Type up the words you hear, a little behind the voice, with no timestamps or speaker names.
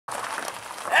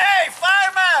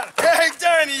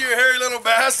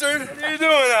bastard. What are you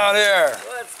doing out here?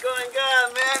 What's going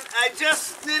on, man? I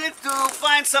just needed to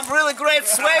find some really great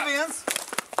soybeans.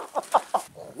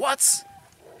 What's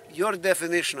your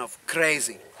definition of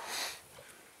crazy?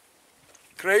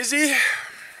 Crazy?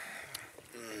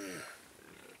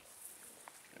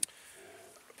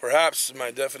 Perhaps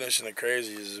my definition of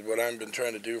crazy is what I've been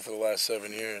trying to do for the last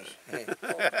 7 years.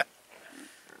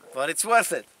 But it's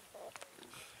worth it.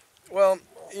 Well,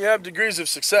 you have degrees of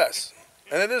success.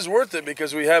 And it is worth it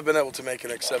because we have been able to make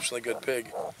an exceptionally good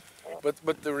pig.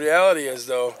 But the reality is,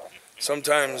 though,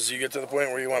 sometimes you get to the point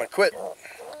where you want to quit.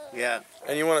 Yeah.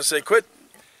 And you want to say quit.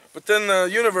 But then the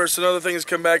universe and other things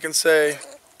come back and say,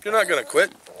 you're not going to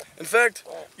quit. In fact,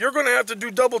 you're going to have to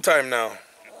do double time now.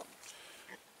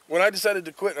 When I decided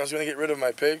to quit and I was going to get rid of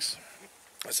my pigs,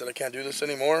 I said I can't do this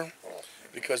anymore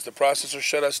because the processor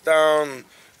shut us down.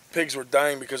 Pigs were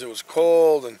dying because it was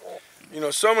cold, and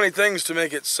so many things to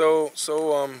make it so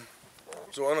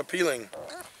unappealing.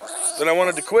 Then I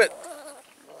wanted to quit.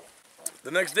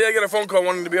 The next day I got a phone call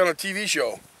wanting to be on a TV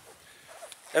show.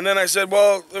 And then I said,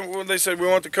 well, they said, we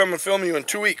want to come and film you in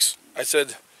 2 weeks. I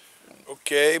said,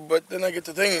 okay, but then I get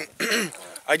to thinking,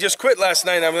 I just quit last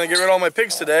night. I'm going to get rid of all my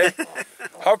pigs today.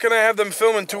 How can I have them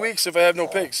film in 2 weeks if I have no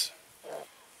pigs?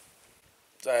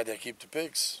 So I had to keep the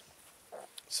pigs.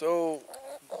 So,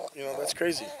 that's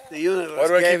crazy. The universe Why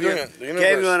do I keep doing it? The universe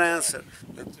gave you an answer.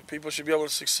 People should be able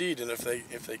to succeed, and if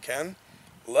they can,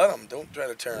 let them. Don't try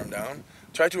to tear them down.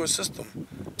 Try to assist them.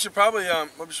 We should probably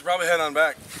head on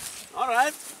back. All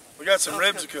right. We got some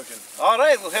ribs cooking. All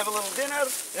right, we'll have a little dinner.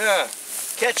 Yeah.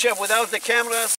 Catch up without the cameras.